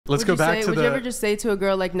let's go back to would you ever just say to a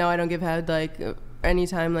girl like, no, I don't give head, like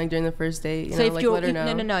anytime, like during the first date, you know, if like you let her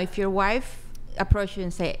know? no, if your wife approach you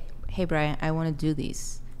and say, hey Brian, I want to do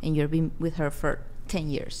this, and you've been with her for 10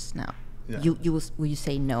 years now, will you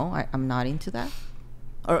say no, I'm not into that?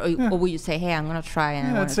 Or will you say, hey, I'm gonna try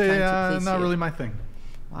and I want to try to please not you? really my thing.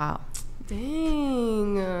 Wow.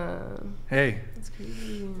 Dang. Hey, That's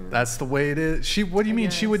crazy. that's the way it is. What do you mean?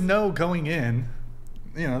 She would know going in.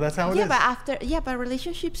 You know, that's how it is. But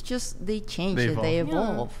relationships just they change, They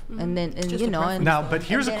evolve, Yeah. and then Just you a know. And, Now, but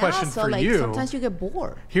here's and a then question also, for like, you. Sometimes you get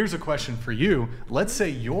bored. Here's a question for you. Let's say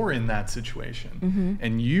you're in that situation,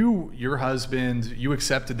 and your husband, you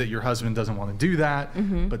accepted that your husband doesn't want to do that,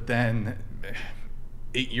 but then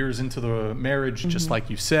 8 years into the marriage, just like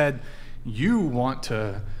you said, you want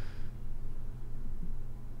to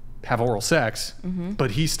have oral sex,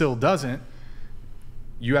 but he still doesn't.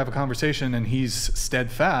 You have a conversation and he's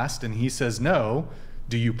steadfast and he says no.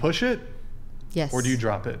 Do you push it? Yes. Or do you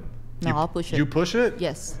drop it? No, I'll push it. You push it?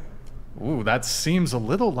 Yes. Ooh, that seems a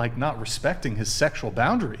little like not respecting his sexual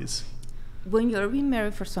boundaries. When you're being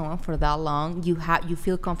married for someone for that long, you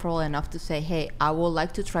feel comfortable enough to say, hey, I would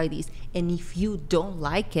like to try this, and if you don't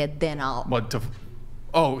like it, then I'll.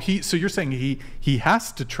 So you're saying he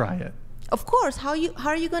has to try it? Of course. How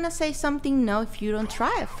are you gonna say something no if you don't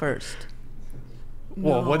try it first?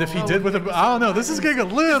 Well, what if he did with a... I don't know. This is getting a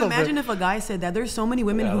little bit... Imagine if a guy said that. There's so many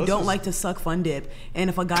women who don't like to suck fun dip. And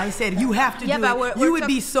if a guy said, you have to do it, you would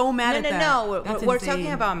be so mad at that. No, we're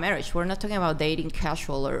talking about marriage. We're not talking about dating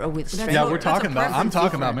casual or with strangers. Yeah, I'm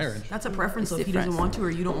talking about marriage. That's a preference. So if he doesn't want to or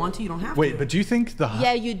you don't want to, you don't have to. Wait, but do you think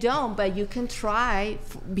Yeah, you don't, but you can try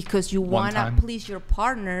because you want to please your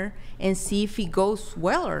partner and see if it goes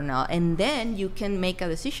well or not. And then you can make a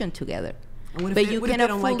decision together. And what if they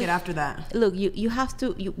don't like it after that? Look, you have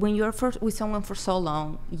to, when you're with someone for so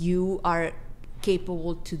long, you are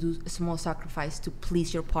capable to do a small sacrifice to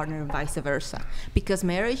please your partner and vice versa. Because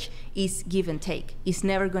marriage is give and take. It's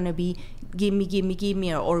never going to be give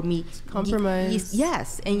me, or me. Compromise.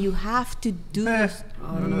 Yes, and you have to do this.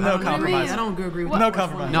 No compromise. I don't agree with No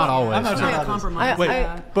compromise. Not always. I'm not sure about compromise.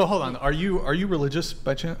 Wait, but hold on. Are you religious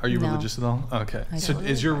by chance? Are you No. religious at all? Okay. So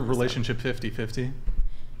is your relationship 50-50?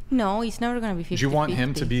 No, it's never going to be 50-50. Do you want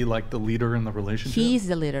him to be like the leader in the relationship? He's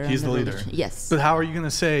the leader. He's the leader. Yes. But how are you going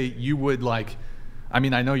to say you would like... I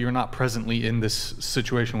mean, I know you're not presently in this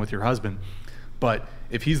situation with your husband, but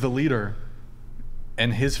if he's the leader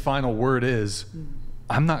and his final word is,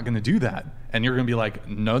 I'm not going to do that, and you're going to be like,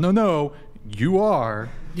 no, you are...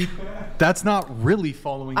 That's not really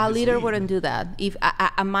following A his leader lead. wouldn't do that. If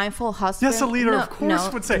a mindful husband... Yes, a leader, of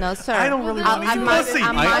course, would say, no, sir. I don't really want to eat pussy.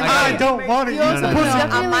 I don't want to eat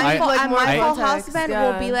pussy. A mindful context, husband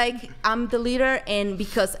will be like, I'm the leader, and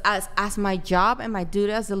because as my job and my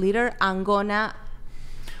duty as the leader, I'm gonna...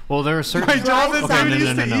 Well, there are certain... My job is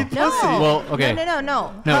Okay, to no. eat pussy. Well, okay.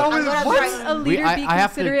 No. How I'm is gonna what? try- A leader I be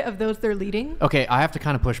have to- considerate of those they're leading? Okay, I have to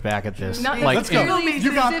kind of push back at this. Not Like, necessarily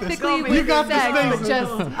You got this. specifically You with got this, sex, but Mason.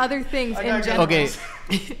 just other things in general. okay,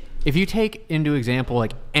 if you take into example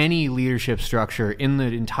like any leadership structure in the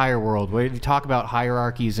entire world, whether you talk about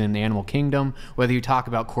hierarchies in the animal kingdom, whether you talk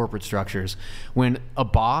about corporate structures, when a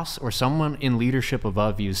boss or someone in leadership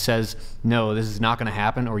above you says, no, this is not going to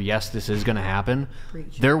happen, or yes, this is going to happen,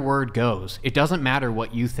 their word goes. It doesn't matter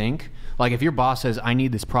what you think. Like if your boss says, I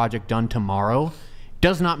need this project done tomorrow,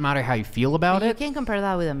 does not matter how you feel about You it. can't compare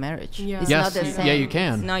that with a marriage. Yeah. It's Yes, not the same. yeah, you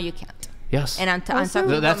can. No, you can't. Yes. And I'm talking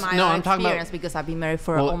about That's- my no, own I'm talking about- experience because I've been married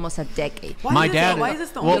for almost a decade. My dad- Why is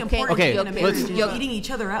this the well, only important okay, thing in a let's- marriage? you'll- Eating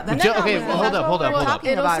each other out. Ju- okay, well, hold up.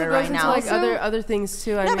 talking It about also it goes right into now. like other things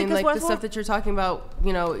too. I No, mean, because like the stuff that you're talking about,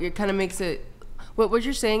 you know, it kind of makes it. What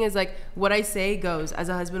you're saying is like what I say goes. As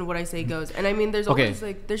a husband, what I say goes. And I mean, there's Okay. always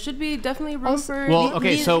like there should be definitely room for. Well,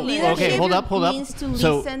 okay, so Leadership okay, hold up. means to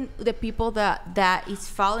So listen to the people that is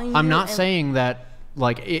following you. I'm not and- saying that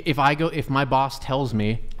like if my boss tells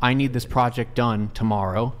me I need this project done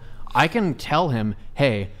tomorrow, I can tell him,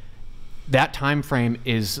 hey, that time frame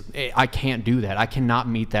is I can't do that. I cannot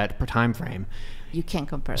meet that time frame. You can't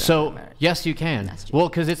compare that to So marriage. yes, you can. That's true. Well,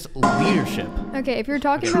 because it's leadership. Okay, if you're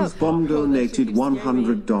talking about... Truth Bomb donated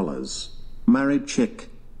 $100. Married chick.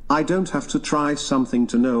 I don't have to try something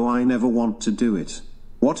to know I never want to do it.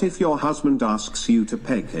 What if your husband asks you to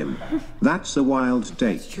peg him? That's a wild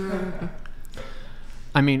date.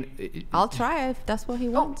 I mean, I'll try if that's what he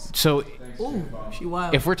wants. so She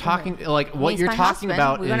wild. if we're talking like what He's you're my talking husband.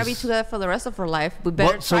 about We're gonna be is together for the rest of our life. We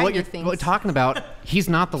better so try what new you're things. talking about, he's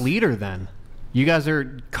not the leader then. You guys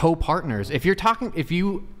are co-partners. If you're talking, if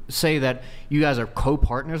you say that you guys are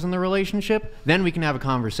co-partners in the relationship, then we can have a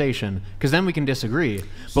conversation, because then we can disagree.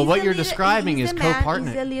 But what you're describing is co-partner.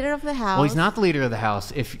 He's the leader of the house. Well, he's not the leader of the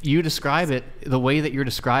house. If you describe it the way that you're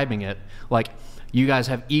describing it, like you guys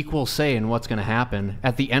have equal say in what's going to happen,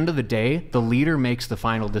 at the end of the day, the leader makes the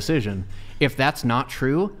final decision. If that's not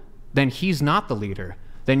true, then he's not the leader.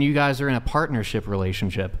 Then you guys are in a partnership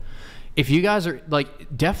relationship. If you guys are,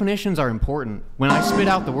 like, definitions are important. When I spit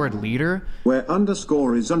out the word leader... Where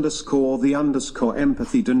underscore is underscore the underscore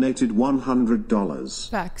empathy donated $100.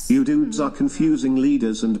 Facts. You dudes are confusing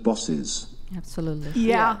leaders and bosses. Absolutely.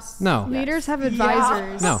 Yeah. Yes. No. Leaders have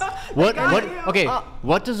advisors. No.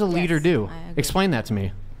 What does a leader do? Explain that to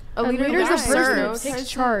me. A leader Leader's a is person who takes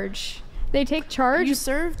charge. They take charge. You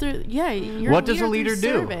serve through, you're What does a leader do?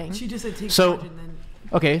 serving. She just said take So- charge and then.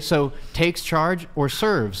 Okay, so takes charge or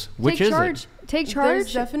serves? Which take is charge. it? Take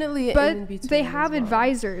There's charge. definitely an but in-between they as have well.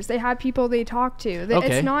 advisors. They have people they talk to.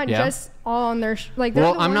 Okay, It's not yeah. just all on their like. they're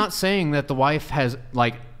Well, the I'm ones- not saying that the wife has,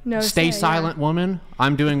 like, No stay say, silent, yeah. woman.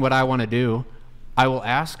 I'm doing what I want to do. I will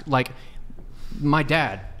ask, like, my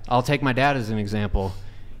dad. I'll take my dad as an example.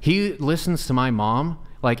 He listens to my mom.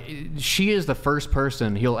 Like, she is the first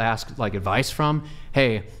person he'll ask, like, advice from.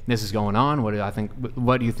 Hey, this is going on. What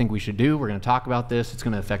do you think we should do? We're going to talk about this. It's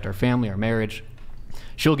going to affect our family, our marriage.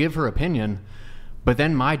 She'll give her opinion, but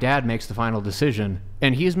then my dad makes the final decision.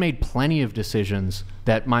 And he's made plenty of decisions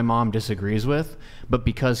that my mom disagrees with, but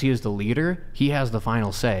because he is the leader, he has the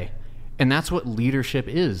final say. And that's what leadership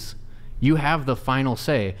is. You have the final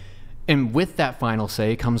say. And with that final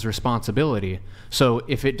say comes responsibility. So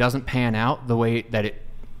if it doesn't pan out the way that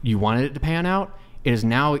you wanted it to pan out, it is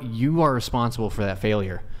now you are responsible for that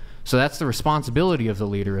failure. So that's the responsibility of the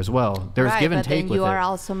leader as well. There's give and take with it. But then you are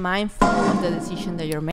also mindful of the decision that you're making.